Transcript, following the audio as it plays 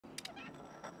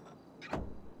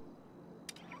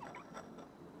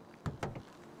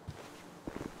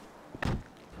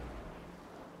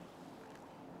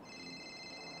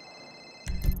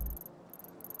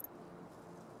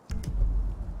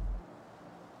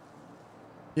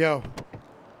Yo.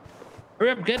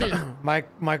 Hurry up, get it. my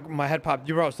head popped.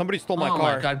 You bro, somebody stole my car.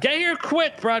 Oh my god, get here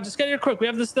quick, bro. Just get here quick. We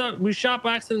have this stuff. We shot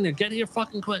by accident there. Get here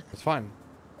fucking quick. It's fine.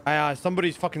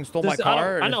 Somebody's fucking stole my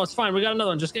car. I know it's fine. We got another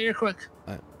one. Just get here quick.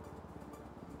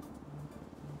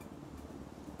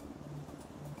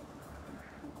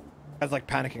 Guy's like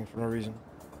panicking for no reason.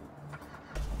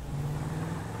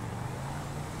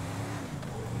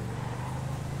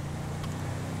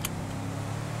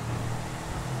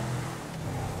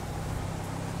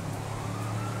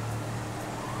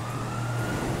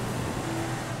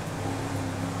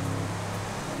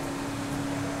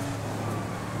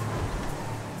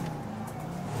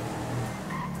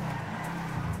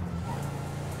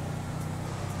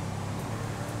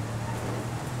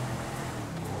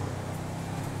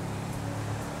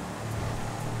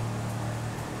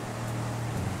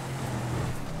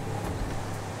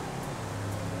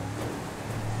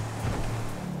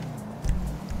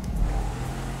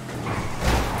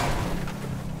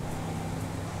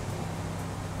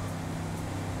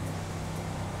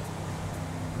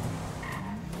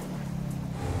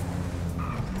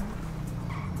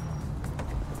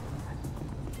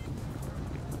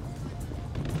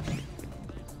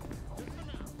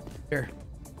 Here.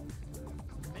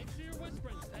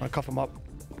 I'm gonna cuff him up.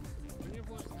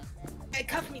 Hey,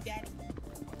 cuff me, daddy.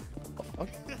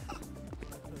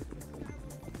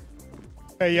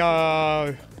 Hey,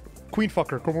 queen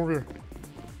fucker, come over here.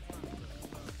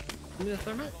 You need a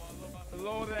thermite?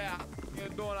 Hello there. How you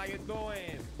doing? How you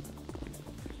doing?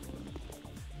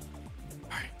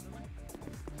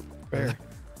 There.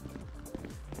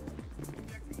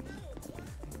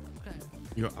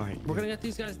 Okay. We're gonna get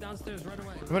these guys downstairs right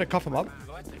away. I'm gonna cuff him up.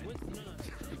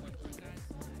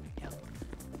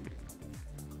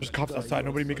 There's cops outside.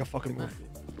 Nobody make a fucking move.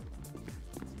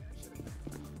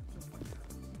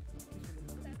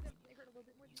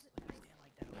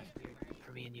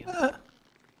 For me and you.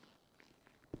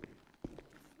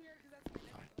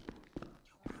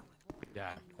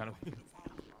 Yeah, kind of.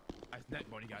 Nice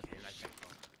net, buddy. Guys, nice net.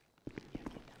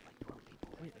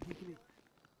 Wait,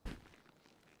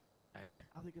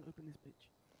 how are they gonna open this bitch?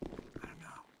 I don't know.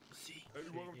 We'll see. Hey,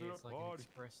 welcome to It's the like an party.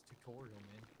 express tutorial,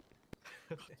 man.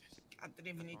 I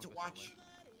didn't even need to watch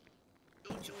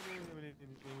YouTube.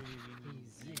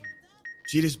 Easy.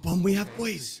 See this bomb we have,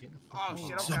 boys? Oh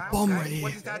shit! It's Okay. a bomb Okay. right here.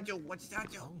 What does that do? What does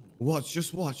that do? Watch,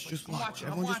 just watch, just I'm watch. watching,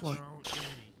 Everyone I'm just watch.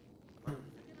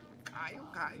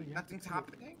 Okay. Nothing's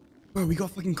happening. Bro, we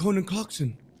got fucking Conan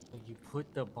Clarkson. You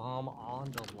put the bomb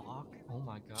on the lock? Oh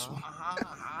my god.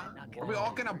 Are we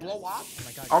all gonna blow up? Oh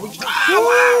my god. Are we?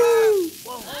 Oh,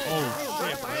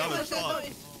 shit, bro. That was fun.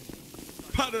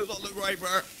 Patterns on the right,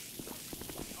 bro.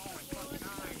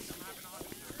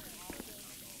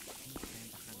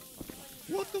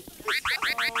 What the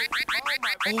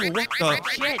Oh, what the?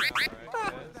 Shit!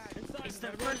 It's the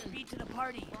first beat to the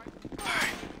party.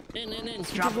 In.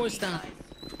 Keep your voice down.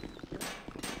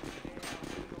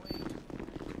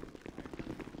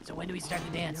 So when do we start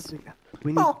the dance?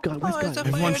 We need guys.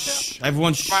 Everyone shh.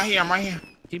 Everyone shh. Right here. I'm right here.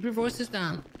 Keep your voices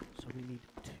down. So we need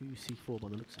 2 C4 by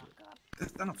the looks of it.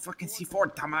 That's not a fucking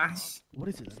C4, dumbass. What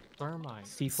is it then? Thermite.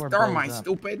 C4 Thermite, blows up.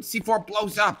 stupid. C4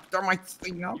 blows up. Thermite,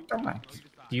 thermite.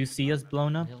 Do you see us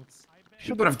blown up?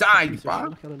 You would have died, I'm bro.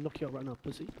 gonna knock you out right now,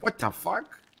 pussy. What the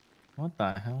fuck? What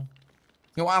the hell?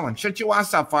 Yo, Alan, shut your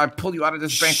ass up before I pull you out of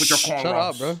this bank with your cornrows. Shut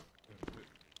up, bro.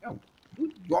 Yo,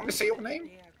 you want me to say your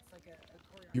name?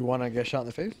 You wanna get shot in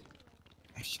the face?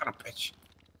 Hey, shut up, bitch.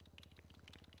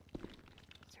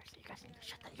 Seriously, you guys need to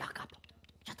shut the yuck up.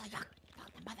 Shut the yuck.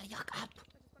 Shut the mother yuck up.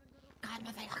 God,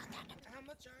 mother yuck. How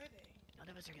much are they? None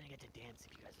of us are gonna get to dance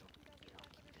if you guys don't, keep it down.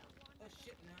 Oh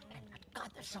shit, no. And God,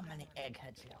 there's so many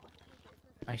eggheads here.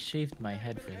 I shaved my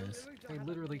head for this. They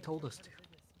literally told us to.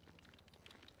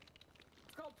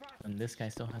 And this guy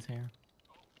still has hair?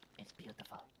 It's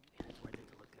beautiful. Yeah, it's worth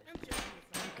it to look good.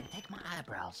 You can take my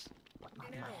eyebrows, but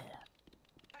not my hair.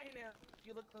 I know. If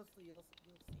you look closely, you'll see.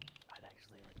 I'd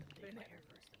actually like them to take my hair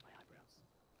first and my eyebrows.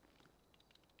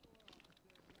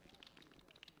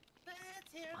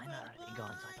 I'm already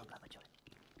going, so I don't got my choice.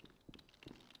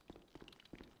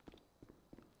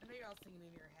 I know you're all singing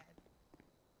in your head.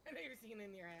 I know you're singing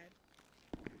in your head.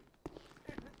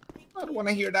 I don't want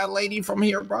to hear that lady from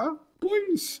here, bro.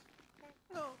 Please.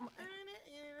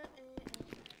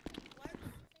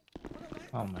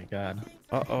 Oh my god.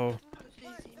 Uh-oh.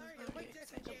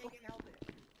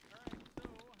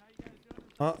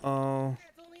 Uh-oh.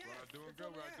 Doing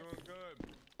good.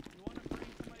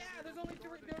 Yeah, there's only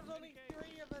three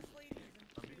of us ladies.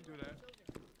 We can do that.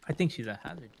 I think she's a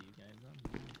hazard to you guys.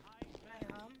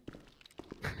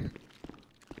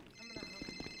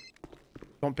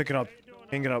 Don't pick it up.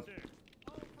 Hang it up.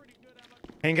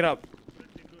 Hang it up.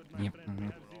 Yep. Oh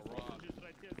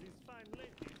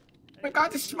my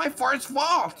god, this is my first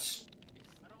fault. I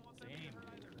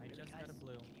just got a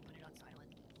blue.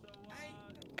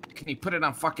 Can you put it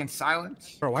on fucking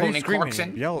silent? Bro, why are you Conan screaming?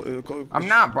 Clarkson? Yell. I'm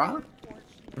not, bro.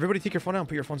 Everybody take your phone out and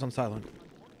put your phones on silent.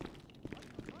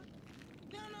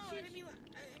 No, I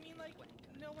mean like,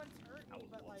 no one's hurt me,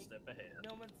 but like,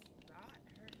 no one's not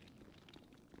hurt.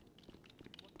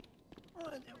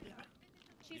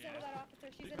 She's into that officer.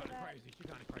 She's into that. Crazy. She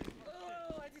kind of crazy.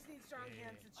 Oh, I just need strong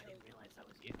hands to I choke. didn't realize that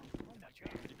was you. Got your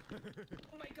hand.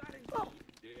 Oh my god,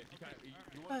 Yeah, she kind of. You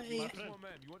want this one,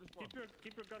 man? You want this one?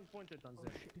 Keep your gun pointed on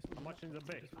there. How much in the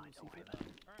base? Fine, don't worry about it.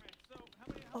 Alright, so how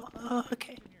many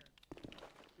Okay. It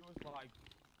was like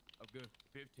a good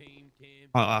 15, 10.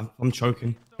 I'm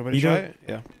choking. You want me to try it?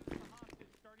 Yeah.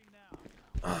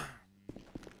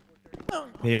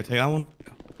 Yeah, take that one. We'll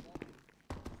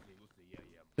see. Yeah.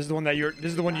 This is the one that you're. This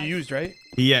is the one you used, right?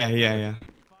 Yeah. Yeah,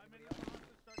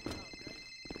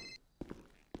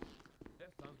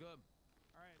 sounds good.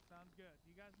 Alright, sounds good.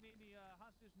 You guys need any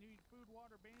hostages need food,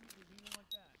 water, bandages, anything like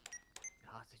that?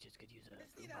 Hostages could use a just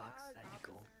food need a box. hug, That'd be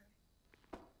cool.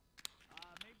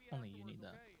 Maybe Only you need afterwards,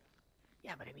 that. okay?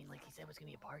 Yeah, but I mean, like he said, it was gonna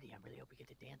be a party. I really hope we get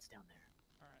to dance down there.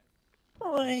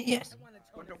 Alright. Yes. I want to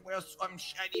Wonder tone it. where some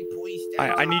shiny boys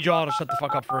I need y'all to shut the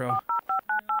fuck up for real.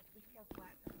 We can more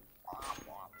platinum.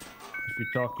 If you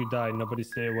talk, you die. Nobody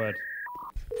say a word.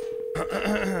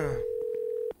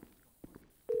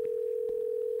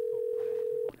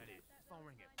 Phone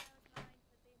ringing.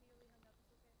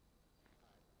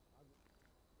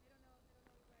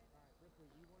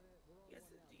 Yes,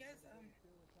 you guys,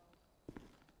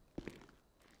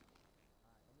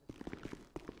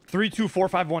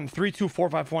 32451.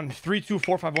 32451.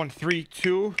 32451. 3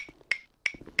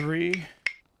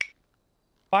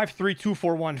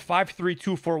 53241.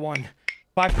 53241.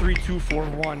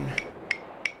 53241.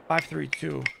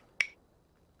 532.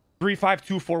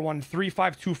 35241.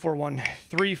 35241.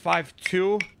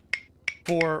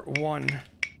 35241.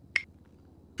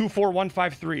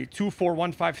 24153.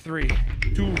 24153.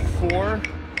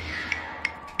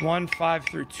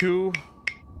 24153.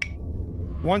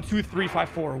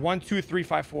 12354.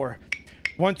 12354.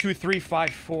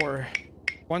 12354.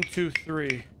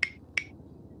 123.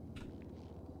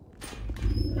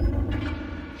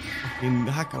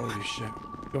 Holy shit. You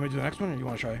want me to do the next one or you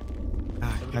want to try?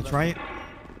 Can I try it?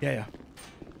 Yeah.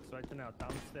 It's right now,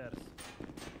 downstairs.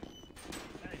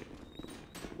 Hey,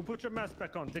 who put your mask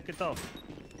back on? Take it off.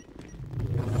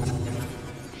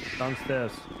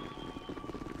 Downstairs.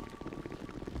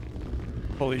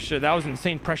 Holy shit, that was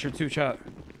insane pressure too, chat.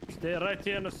 Stay right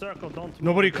here in a circle. Don't.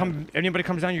 Anybody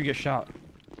comes down, you get shot.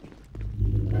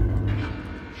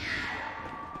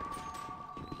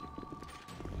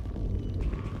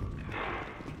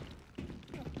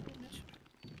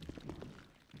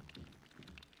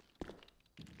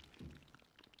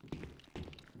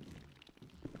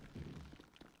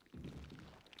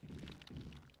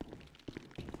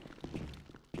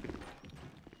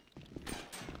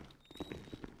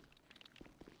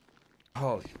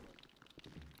 Oh.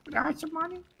 Some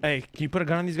money? Hey, can you put a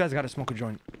gun on these guys? I gotta smoke a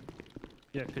joint.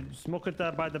 Yeah, could you smoke it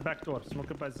by the back door?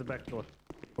 Smoke it by the back door.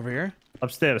 Over here?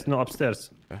 Upstairs. No, upstairs.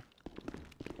 Okay.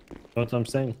 Know what I'm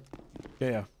saying?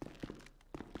 Yeah.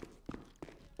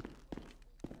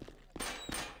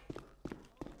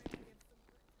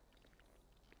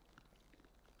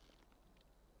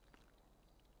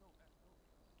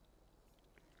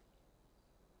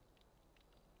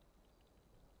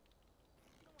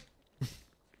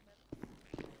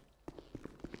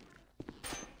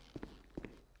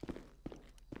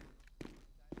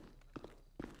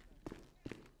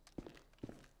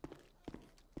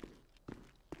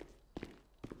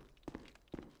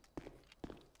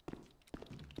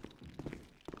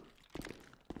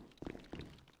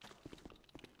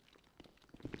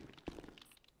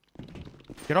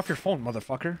 Get off your phone,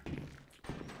 motherfucker.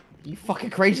 You fucking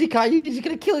crazy, Kai? He's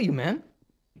gonna kill you, man.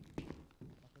 You're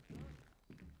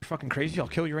fucking crazy. I'll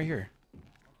kill you right here.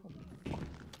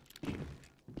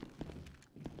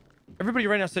 Everybody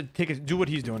right now said do what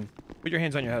he's doing. Put your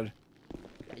hands on your head.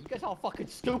 Yeah, you guys all fucking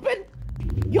stupid?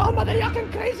 Y'all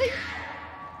motherfucking crazy?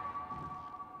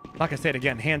 Like I said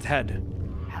again, hands head.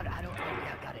 How do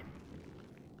yeah, got it.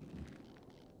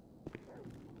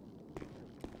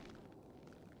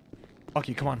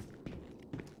 Lucky, come on.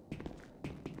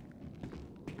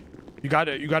 You got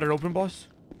it. You got it open, boss?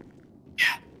 Yeah.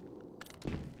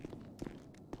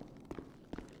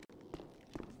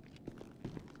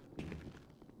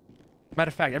 Matter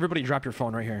of fact, everybody drop your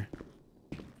phone right here.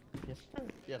 Yes, sir.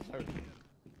 Yes, sir.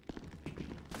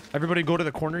 Everybody go to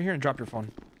the corner here and drop your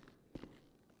phone.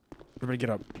 Everybody get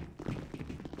up.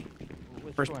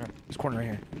 Which First, corner? this corner right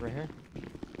here. Right here?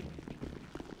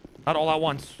 Not all at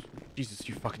once. Jesus,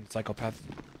 you fucking psychopath.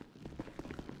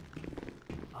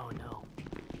 Oh no.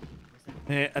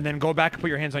 And then go back and put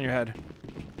your hands on your head.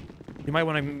 You might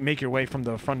want to make your way from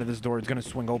the front of this door. It's gonna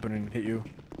swing open and hit you.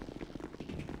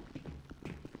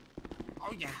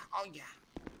 Oh yeah, oh yeah.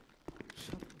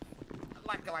 I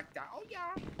like it like that. Oh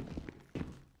yeah.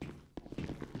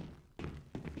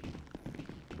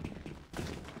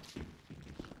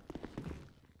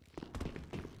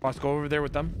 Boss, go over there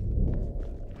with them.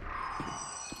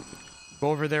 Go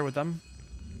over there with them.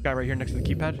 Guy right here next to the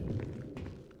keypad.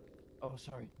 Oh,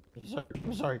 sorry.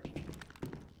 I'm sorry.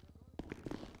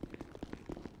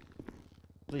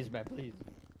 Please, man, please.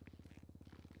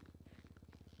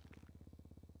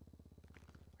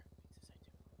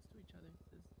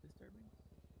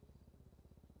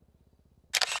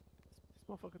 This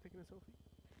motherfucker taking a selfie.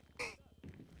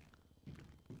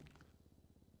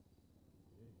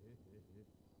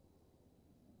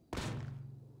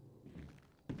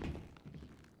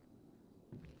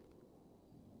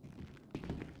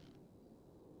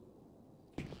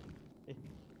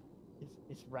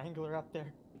 Is Wrangler up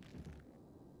there?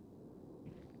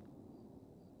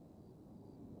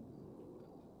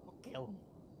 I'll kill him.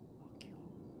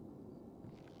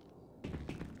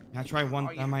 Can I try one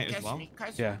Oh, yeah. thermite as Kiss well? me,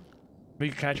 kiss Yeah. me.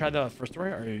 Wait, can I try the first door?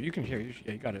 Or you can hear.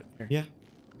 Yeah, you got it. Here. Yeah.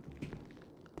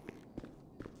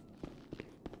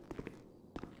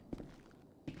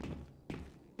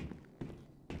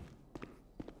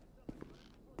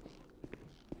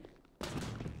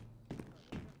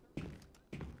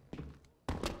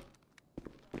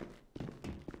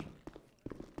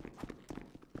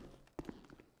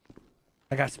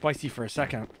 I got spicy for a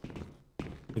second.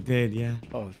 It did, yeah.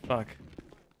 Oh, fuck.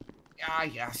 Yeah,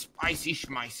 yeah. Spicy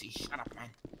schmicey. Shut up, man.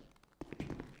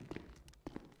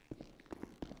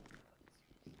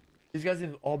 These guys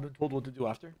have all been told what to do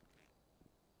after?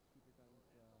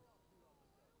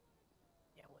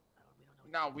 Yeah, what? We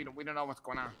don't know. No, we don't know what's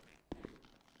going on.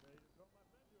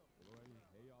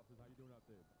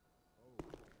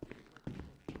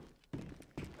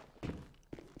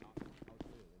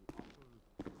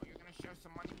 Oh, you're gonna share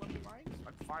some money with me, right?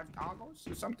 Like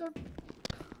 $5 or something? How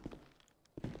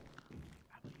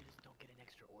about you just don't get an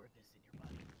extra orifice in your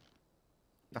body?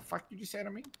 The fuck did you say to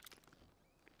me? I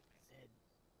said,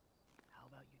 how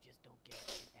about you just don't get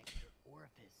an extra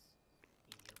orifice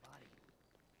in your body?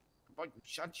 Boy,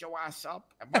 shut your ass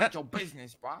up and mind your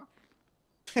business, bro.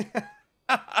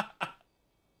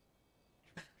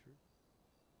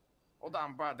 Hold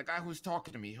on, bro. The guy who's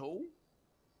talking to me, who?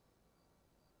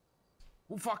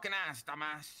 Who fucking asked,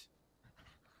 dumbass?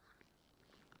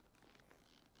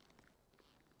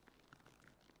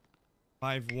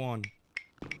 Five one.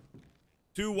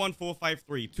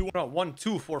 21453. 2 No, 1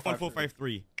 2 4 5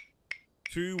 1453.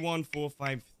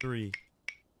 21453.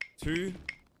 2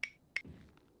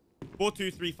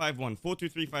 42351.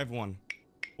 42351.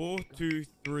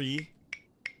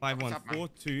 42351. What's up, man?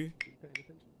 42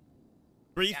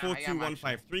 Yeah, I am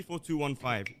 34215.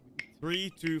 34215.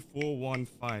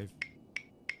 32415.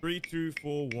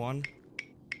 3241.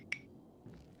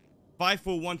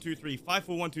 54123.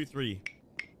 54123.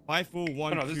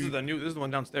 541. No, this is the new. This is the one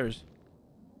downstairs.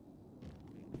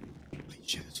 Holy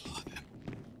shit, it's all of them.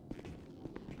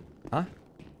 Huh?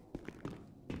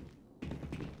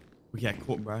 We get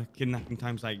caught, bro. Kidnapping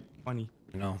time's like funny.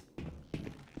 No. I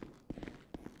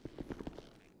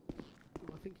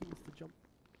think he needs to jump.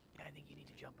 Yeah, I think you need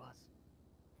to jump us.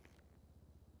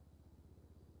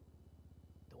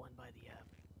 The one by the, yeah.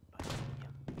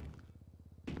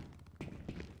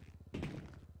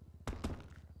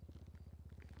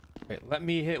 Wait, let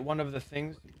me hit one of the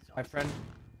things, my friend.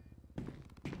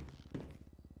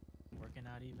 Working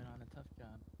out even on a tough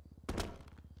job.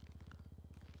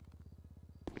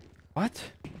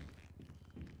 What?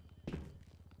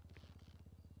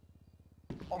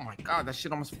 Oh my god, that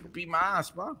shit almost beat my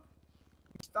ass, bro.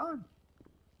 It's done.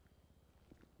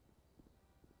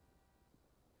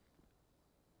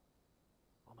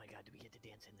 Oh my god, do we get to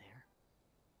dance in there?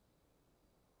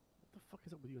 What the fuck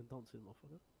is up with you and dancing,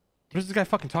 motherfucker? What is this guy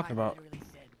fucking talking about? I literally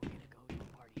said we're gonna go to a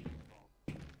party involved.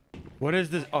 What is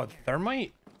this? Oh,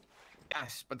 thermite?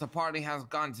 Yes, but the party has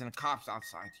guns and cops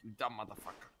outside, you dumb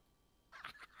motherfucker.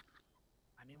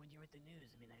 I mean, when you're at the news,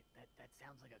 I mean, that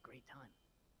sounds like a great time.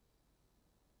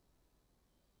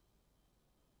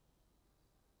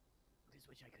 I just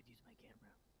wish I could use my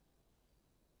camera.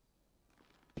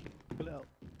 Pull it out.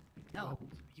 No, are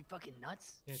you fucking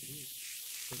nuts? Yeah, it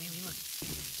is. I mean, we look.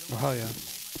 Oh, hell yeah.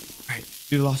 Alright,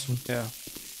 do the last one. Yeah.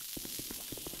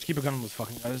 Just keep a gun on those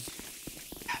fucking guys.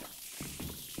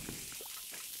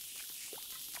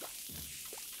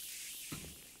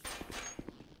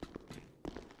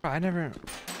 I never.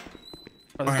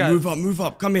 Oh, Alright, move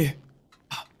up, come here.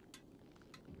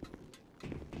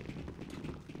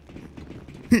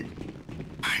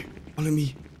 Alright, follow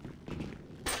me.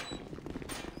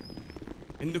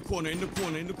 In the corner. In the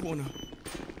corner.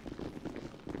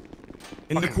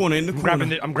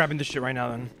 I'm grabbing this shit right now.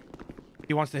 Then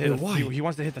he wants to hit. Why? He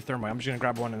wants to hit the thermite. I'm just gonna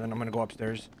grab one and then I'm gonna go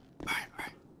upstairs. Alright.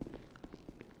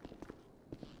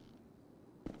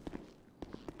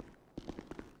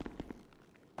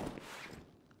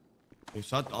 Hey,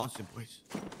 start dancing, boys.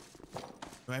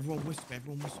 So everyone whisper.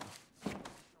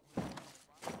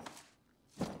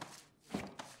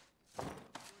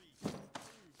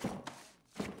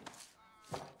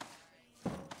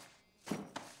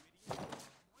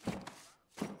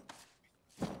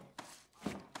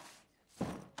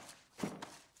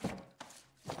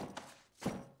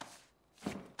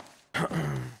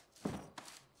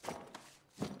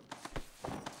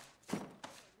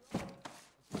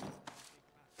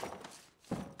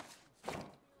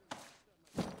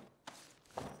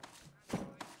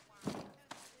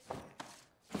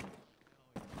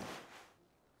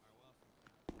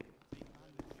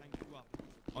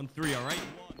 On 3, all right?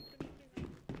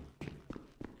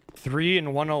 3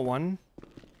 and 101.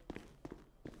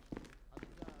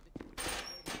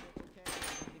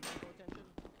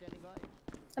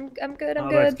 I'm good. I'm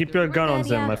Alright, good. keep your gun on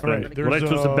them, my friend. Alright, Right to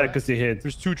the back of the head.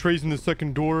 There's 2 trays in the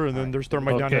second door, and then there's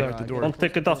thermite down there at the door. Don't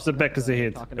take it off the back of the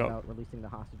head. Talking Go. about releasing the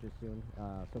hostages soon.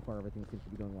 So far, everything seems to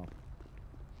be going well.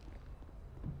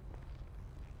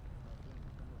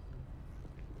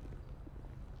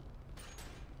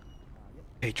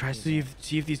 Hey, try to see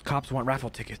if these cops want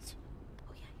raffle tickets.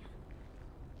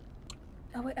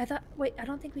 Oh wait, I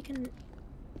don't think we can.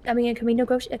 I mean, can we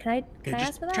negotiate? Can I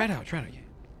ask for that? Try it out. Yeah.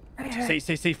 Alright.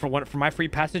 Say for my free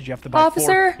passage, you have to buy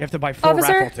Officer? 4. You have to buy 4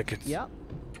 Officer? raffle tickets. Yep.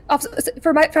 Officer,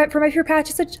 for my free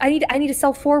passage, I need to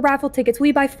sell 4 raffle tickets. Will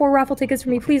you buy 4 raffle tickets for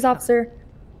me, please, officer?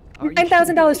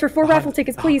 $9,000 for 4 raffle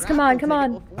tickets, please. Come on.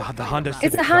 The Honda Civic.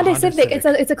 It's a Honda Civic.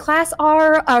 It's a Class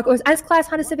R, S-Class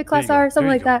Honda Civic Class R, something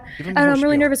like that. And I'm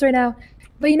really nervous right now.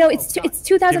 But you know, it's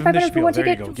 $2,500 for 1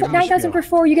 ticket, $9,000 for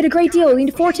 4. You get a great deal. You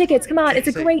need 4 tickets. Come on, it's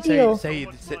a great deal.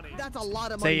 That's a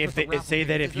lot of money. Say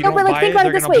that if you No, don't but like buy think it, about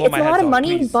they're it this gonna way: blow it's my a lot heads of off,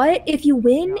 money, please. but if you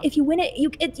win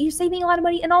it, you're saving a lot of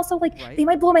money, and also like they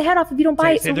might blow my head off if you don't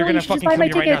buy it. Say So they're really, gonna you should just fucking buy kill my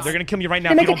me right now. tickets. They're gonna kill me right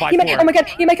now if you don't buy 4. Oh my god,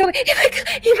 you might kill me,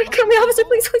 officer.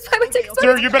 Please buy my tickets.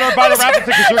 Sir, you better buy the raffle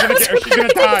tickets. You're gonna get, or she's gonna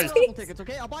die. Tickets,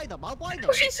 okay? I'll buy them.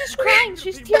 Oh, she's just crying.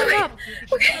 She's tearing up.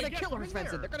 They're gonna kill her,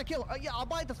 Svensson. They're gonna kill her. Yeah, I'll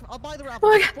buy the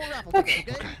raffle tickets. 4 raffle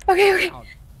tickets, Okay.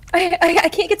 I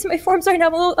can't get to my forms right now.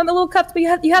 I'm a little cuffed, but you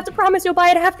have to promise you'll buy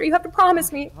it after. You have to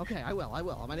promise me. Okay, I will.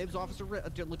 My name's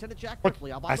Lieutenant Jack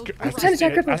Ripley. I'll buy those.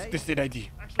 Ask the state ID.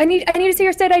 I need to see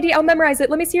your state ID. I'll memorize it.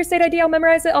 Let me see your state ID. I'll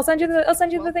memorize it. I'll send you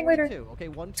the thing later. Okay,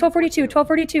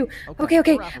 1242.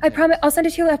 Okay. I promise. I'll send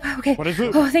it to you. Okay. What is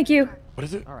it? Oh, thank you. What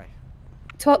is it? All right.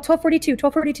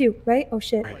 1242, right? Oh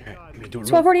shit. Right.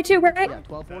 1242, right? Yeah,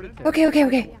 1242. Okay.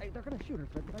 Hey, they're gonna shoot her,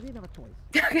 Svensson. I didn't have a choice.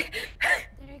 Okay.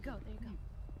 There you go.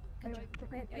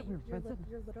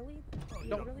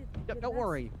 You're literally. Don't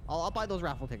worry. I'll buy those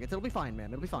raffle tickets. It'll be fine,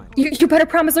 man. It'll be fine. You better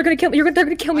promise they're gonna kill me. They're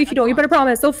gonna kill me if you don't. You better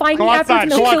promise. They'll find me afterwards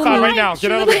and they'll kill me. Right now.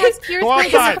 Get out of the Go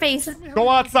outside. Go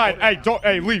outside.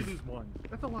 Hey, leave.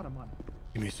 That's a lot of money.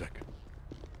 Give me a sec.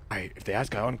 Alright, if they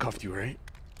ask, I uncuffed you, right?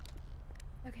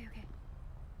 Okay.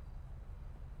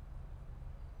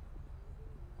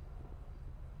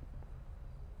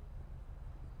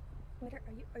 Wait,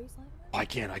 are you sliding? Oh, I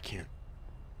can't.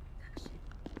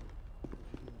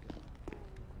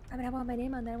 I mean, I want my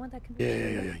name on there. I want that.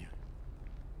 Yeah.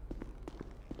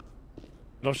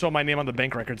 It'll show my name on the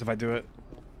bank records if I do it.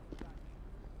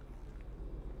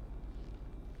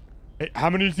 Hey,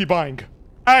 how many is he buying?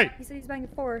 Hey! He said he's buying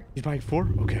 4. He's buying 4?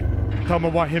 Okay. Tell him I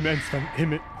want him and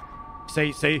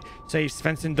Say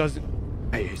Svensson doesn't.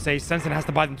 Hey, say Svensson has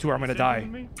to buy them 2 or I'm gonna die.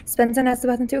 Svensson has to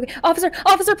buy them 2. Okay. Officer,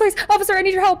 please! Officer, I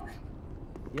need your help!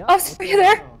 Yeah, officer, are you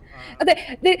there?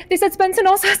 They said Svensson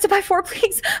also has to buy 4,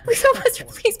 please. Please, officer,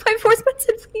 please buy 4,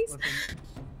 Svensson, please.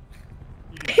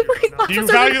 Please, Do you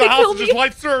officer, value the they killed hostage's me.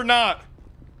 life, sir, or not?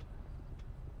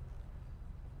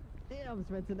 Damn,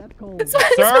 Svensson, that's cold.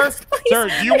 Svensson, please. Sir,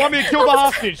 do you want me to kill the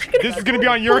hostage? This is gonna be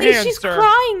on your Please, hands, she's sir.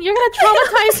 crying. You're gonna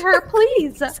traumatize her,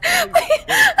 please.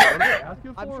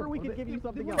 I'm sure we can give you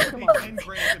something else. Come on. Please,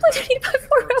 I need to buy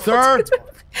 4 raffle Sir?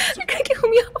 tickets. You're gonna kill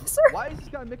me, officer. Why is this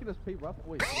guy guy making us pay rough.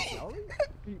 Wait,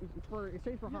 for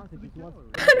exchange for hostages.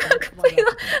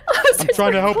 I'm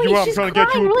trying to help you out. I'm trying to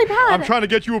get you. Really bad. I'm trying to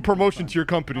get you a promotion to your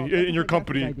company in your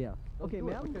company. Okay,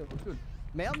 ma'am.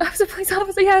 Ma'am. I was a police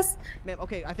officer. Yes. Ma'am.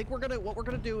 Okay, I think what we're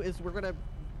gonna do is we're gonna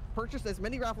purchase as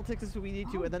many raffle tickets as we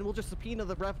need to, and then we'll just subpoena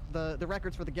the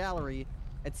records for the gallery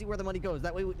and see where the money goes.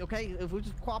 That way, okay? If we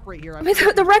just cooperate here, I mean,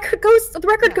 the record goes. The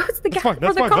record goes to the car.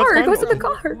 That's fine, It goes to the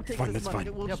car. That's fine. That's fine.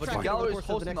 Yeah, but the gallery is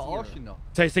hosting the auction, though.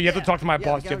 Say, you have to talk to my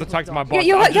boss. You have to talk to my boss.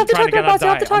 You have to talk to my boss. You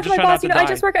have to talk to my boss. You know, I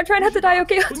just work. I'm trying not to die.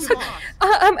 Okay.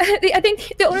 I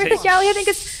think the owner of the gallery. I think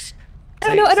it's.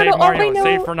 I don't know. All I know.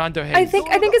 Say Fernando Hayes. I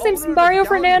think his name's Mario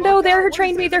Fernando. They're who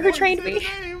trained me.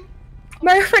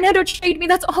 Mario Fernando trained me.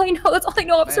 That's all I know. That's all I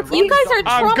know, officer. You guys are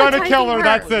I'm gonna kill her.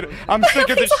 That's it. I'm sick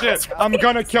of this shit. I'm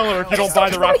gonna kill her if you don't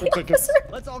buy the raffle tickets.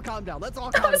 Let's all calm down. Let's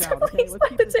all calm down. Okay, let's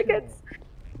keep the this tickets.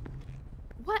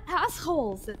 What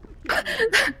assholes?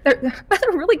 They're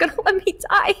really gonna let me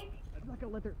die.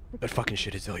 That fucking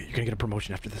shit is silly. You're gonna get a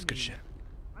promotion after this good shit.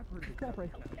 Come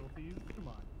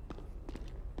on.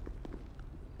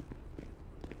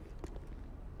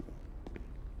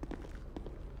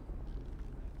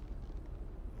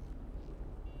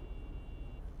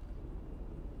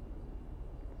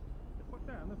 Fuck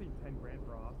that, I'm not paying 10 grand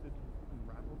for a hostage and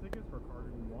raffle tickets for a car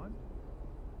you want.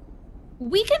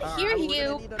 We can hear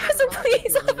you. So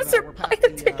please, officer, buy the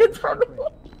tickets for me.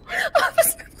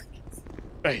 Officer, please.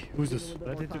 Hey, who's this?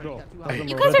 Ready to go. Hey.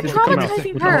 You guys are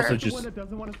traumatizing her.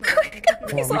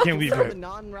 We can't leave her.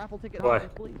 Why?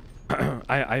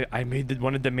 I made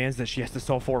one of the demands that she has to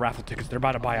sell 4 raffle tickets. They're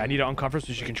about to buy. I need to uncover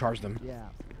so she can charge them. Yeah.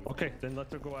 Okay, then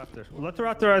let her go after. Let her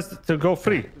after us to go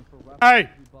free. Hey!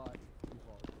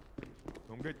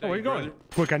 Where are you going?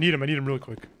 Quick, I need him really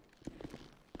quick.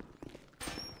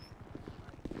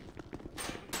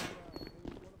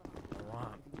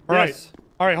 Alright. Yes.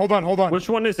 Alright, hold on. Which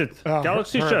one is it?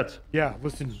 Galaxy her. Shut. Yeah,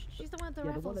 listen. She's the one with the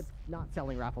Yeah, the one raffles. that's not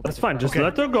selling raffle That's tickets. fine. Just Okay.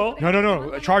 let her go.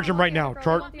 No. Charge him right now.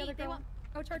 Charge.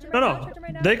 No.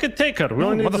 They could take her. We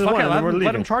only need this one. And then we're Let him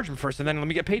leaving. charge him first, and then let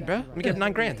me get paid, bro. Let me get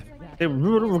 9 grand. Hey,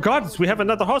 regardless, we have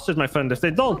another hostage, my friend. If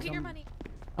they don't,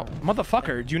 Oh,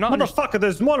 motherfucker, do you not understand? motherfucker,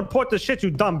 there's more important shit,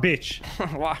 you dumb bitch.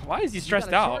 Why is he You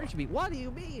stressed gotta out? charge me. What do you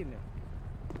mean?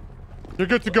 You're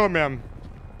good to go, ma'am.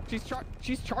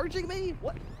 She's charging me?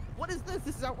 What is this?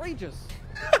 This is outrageous.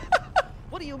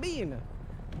 What do you mean?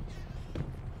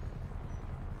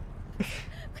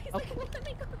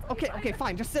 Okay,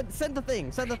 fine. Just send the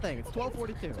thing. Send the thing. It's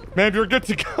 12:42. Ma'am, you're good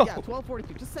to go. Yeah,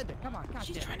 12:42. Just send it. Come on. God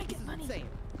She's damn, trying to this get is money. Insane.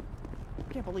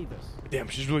 I can't believe this. Damn,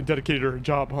 she's really dedicated to her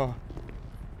job, huh?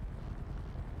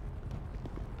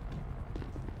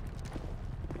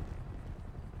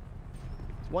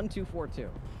 It's 1242.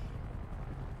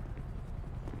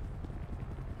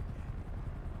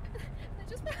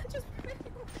 Just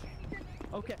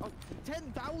Okay. Oh,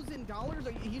 $10,000?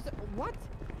 Are you what?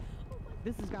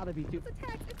 This has got to be too. It's a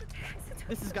tax.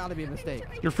 This has got to be a mistake.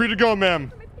 You're free to go,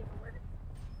 ma'am.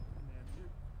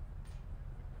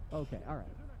 Okay. All right.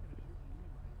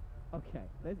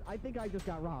 Okay. I think I just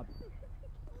got robbed.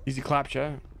 Easy clap,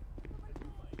 chat.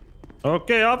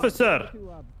 Okay, officer.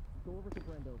 Go over to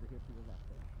Brenda over here to the left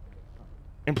there.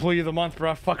 Employee of the month,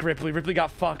 bro. Fuck Ripley. Ripley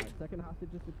got fucked. Second hostage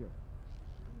is secure.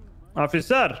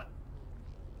 Officer.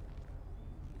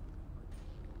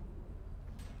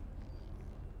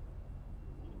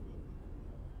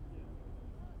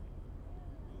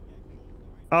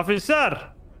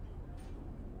 Officer.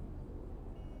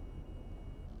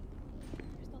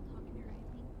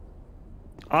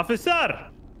 Officer.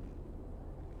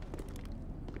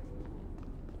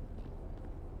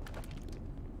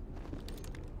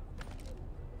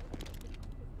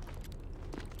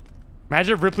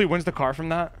 Imagine if Ripley wins the car from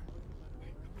that.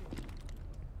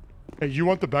 Hey, you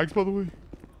want the bags, by the way?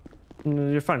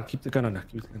 No, you're fine. Keep the gun on her.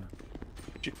 Keep the gun on.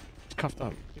 It's cuffed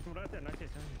up. Keep him right there. That's it.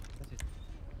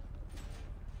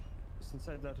 Just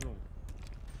inside that room.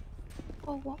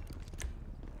 Oh, what?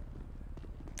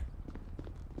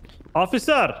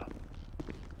 Officer.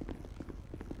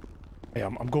 Hey,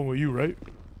 I'm going with you, right?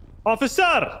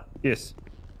 Officer. Yes.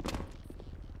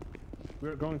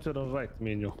 We're going to the right,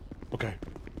 me and you. Okay.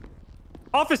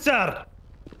 Officer.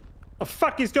 The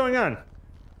fuck is going on?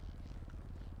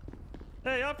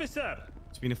 Hey, officer.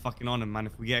 It's been a fucking honor, man.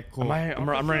 If we get caught. I'm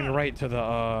running right to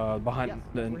the behind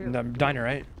the diner,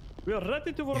 right? We are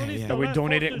ready to release yeah. the We're last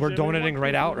donating. hostage We're and we donating want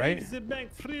right to out, release right? The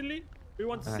bank freely. We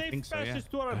want I safe think so, passage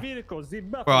yeah. to our vehicles. The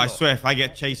Bro, I Buffalo. swear, if I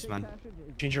get chased, man.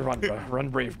 Change your run, bro. Run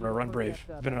brave, bro. Run brave.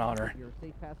 It's been an honor.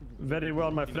 Very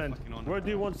well, my friend. Where do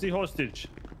you want the hostage?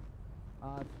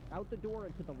 Out the door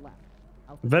and to the left.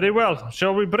 Very well.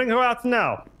 Shall we bring her out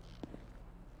now?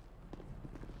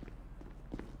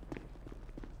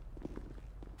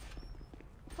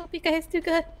 you guys do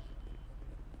good.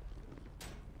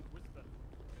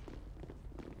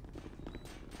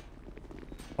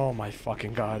 Oh my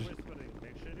fucking god.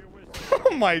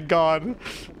 Oh my god.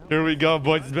 Here we go,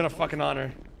 boys. It's been a fucking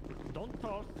honor. Don't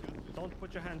talk. Don't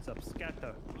put your hands up.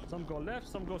 Scatter. Some go left,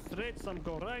 some go straight, some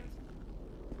go right.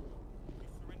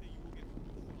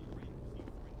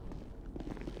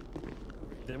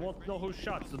 They won't know who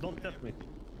shot, so don't tell me.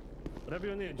 Whatever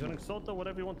you need, drink soda,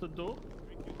 whatever you want to do.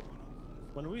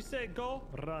 When we say go,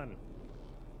 run.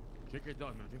 Drink your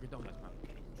donuts, man. Drink your donuts, man.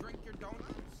 Drink your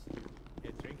donuts.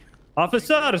 Yeah, drink.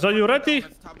 Officers, are you ready?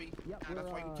 That's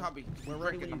why you tubby. We're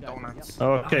ready Drinking when them you guys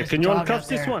are. donuts. Okay, can you dog uncuff out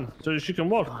this there. one so she can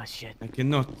walk? Oh shit. I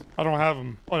cannot. I don't have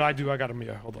him. Oh, I do. I got him.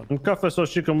 Yeah, hold on. Uncuff her so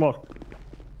she can walk.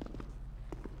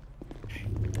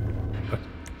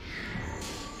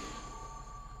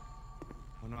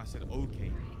 Oh no, I said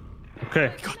okay.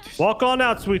 Okay, walk on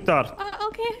out, sweetheart.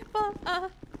 Okay, well,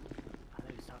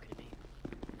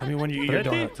 Tell me when you eat your Ready?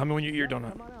 donut. Tell me when you eat your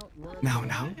donut.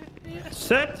 Now.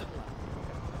 Set.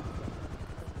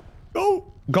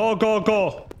 Go. Go, go,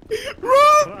 go.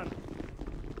 Run.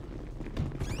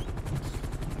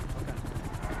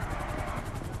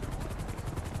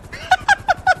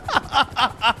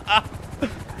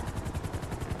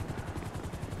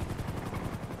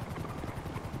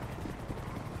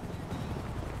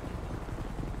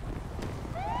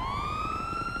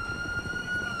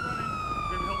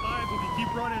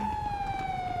 Keep running.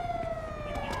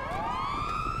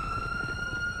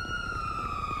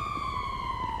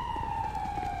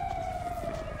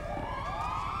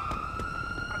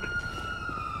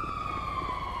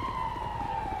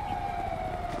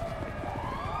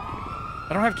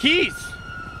 I don't have keys.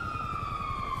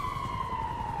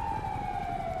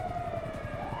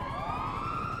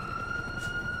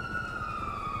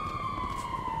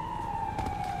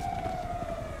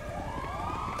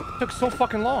 It took so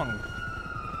fucking long.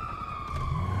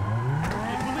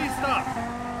 Police stop.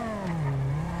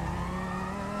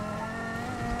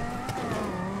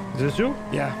 Is this you?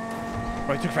 Yeah.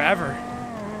 But it took forever.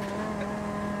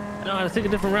 No, I had to take a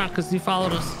different route because he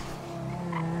followed us.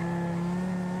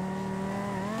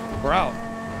 We're out.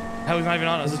 Hell, he's not even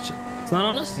on us. It's not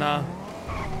on us? Nah.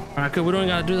 Alright, good. We don't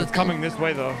gotta do this. It's coming this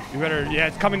way though. You better. Yeah,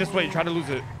 it's coming this way. Try to lose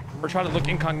it. Or try to look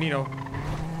incognito.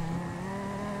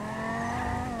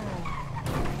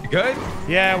 You good?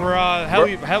 Yeah, we're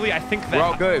Heli. I think that. We're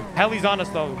all good. Heli's on us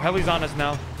though. Heli's on us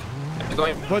now. It's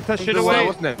going. Put that shit This away.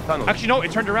 wasn't it? Tunnel. Actually, no.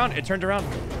 It turned around. It turned around.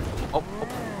 Oh.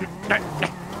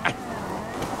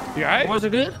 You alright? Was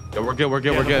it good? Yeah, we're good. We're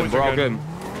good. Yeah, We're the good. boys We're are all good. good.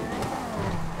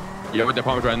 Yeah, we're at the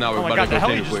apartment right now. Oh We're my about god, to the go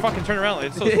heli change just quick. fucking turned around.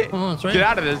 It's so. Oh, that's right. Get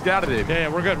out of this. Get out of there. Yeah,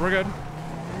 we're good. We're good.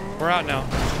 We're out now.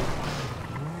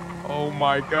 Oh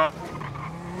my god.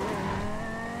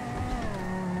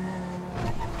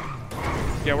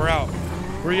 Yeah, we're out.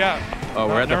 Where you at? Oh,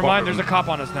 we're at the Never mind. apartment. There's a cop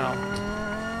on us now.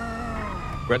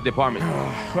 We're at the apartment.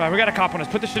 Well, we got a cop on us.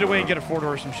 Put the shit away and get a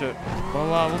 4-door or some shit.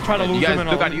 Well, we'll try to lose You guys him.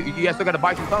 still got you guys still got to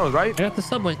buy some tunnels, right? I got the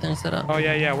subway thing set up. Oh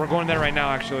yeah, yeah. We're going there right now.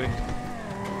 Actually,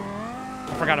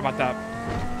 I forgot about that.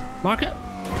 Market?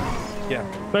 Yeah.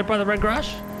 Right by the red garage?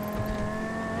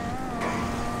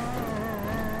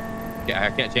 Yeah,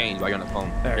 I can't change while you're on the phone.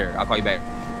 There. Here, I'll call you back.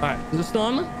 All right. Is it still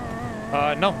on me?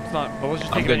 No, it's not. But let's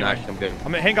just I'm take good it now. anyway. I'm good.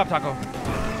 I'm hang up, Taco.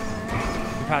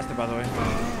 You passed it, by the way.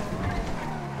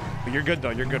 But you're good though.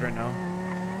 You're good right now.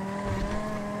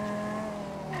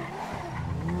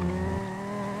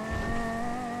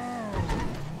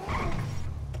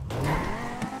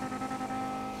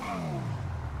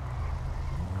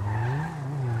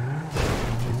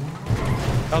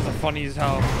 That was a funny as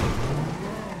hell.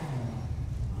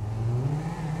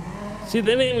 See,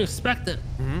 they didn't even expect it.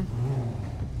 Mm-hmm.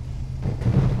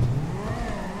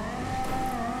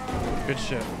 Good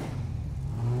shit.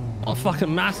 I'm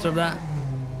fucking master of that.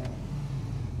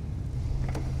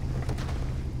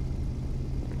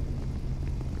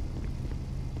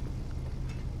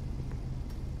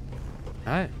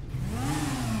 All right.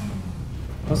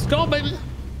 Let's go, baby.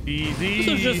 Easy. This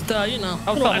was just, you know,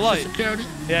 That was little something extra light. security.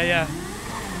 Yeah, yeah.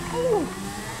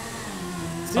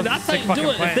 See, that's how you do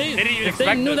it. If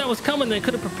they knew that was coming, they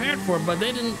could have prepared for it, but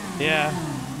they didn't. Yeah.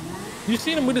 You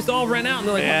seen them? We just all ran out, and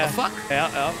they're like, Yeah. "What the fuck?"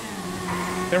 Yeah,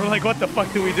 yeah. They were like, what the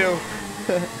fuck do we do?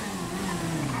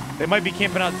 They might be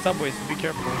camping out in subways, so be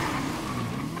careful.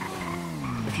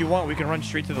 If you want, we can run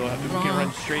straight to the left. We can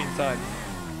run straight inside.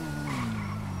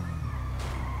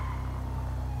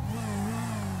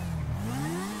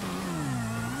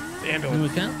 The ambulance.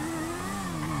 We can.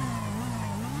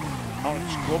 I want to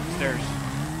just go up the stairs.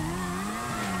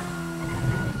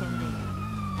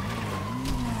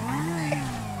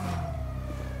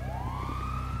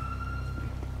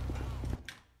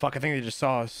 Fuck, I think they just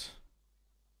saw us.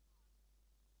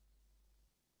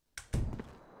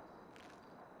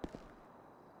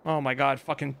 Oh my god,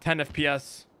 fucking 10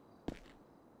 FPS.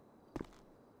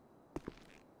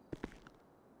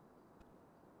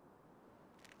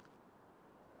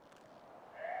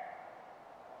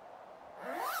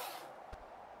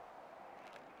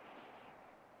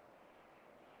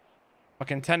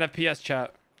 Fucking 10 FPS,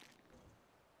 chat.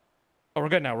 Oh, we're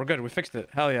good now. We're good. We fixed it.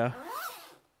 Hell yeah.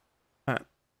 Alright.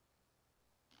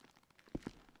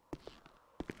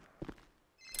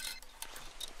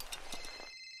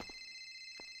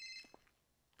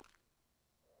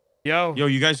 Yo,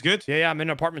 you guys good? Yeah, I'm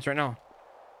in apartments right now.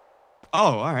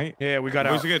 Oh, all right. Yeah, we got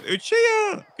out. Good.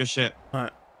 Uchiya! Good shit. All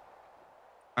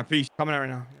right. Peace. Coming out right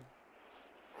now.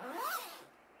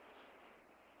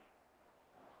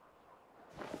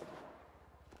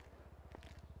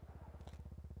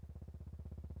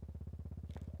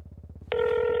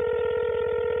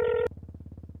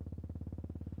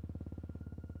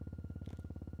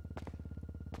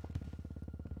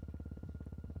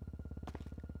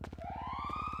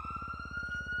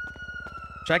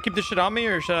 Should I keep this shit on me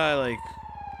or should I like?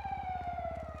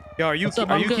 Yo, are you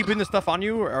keeping this stuff on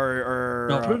you or?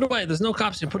 No, put it away. There's no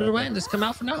cops here. Put it away and just come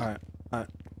out for now. All right.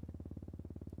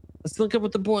 Let's link up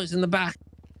with the boys in the back.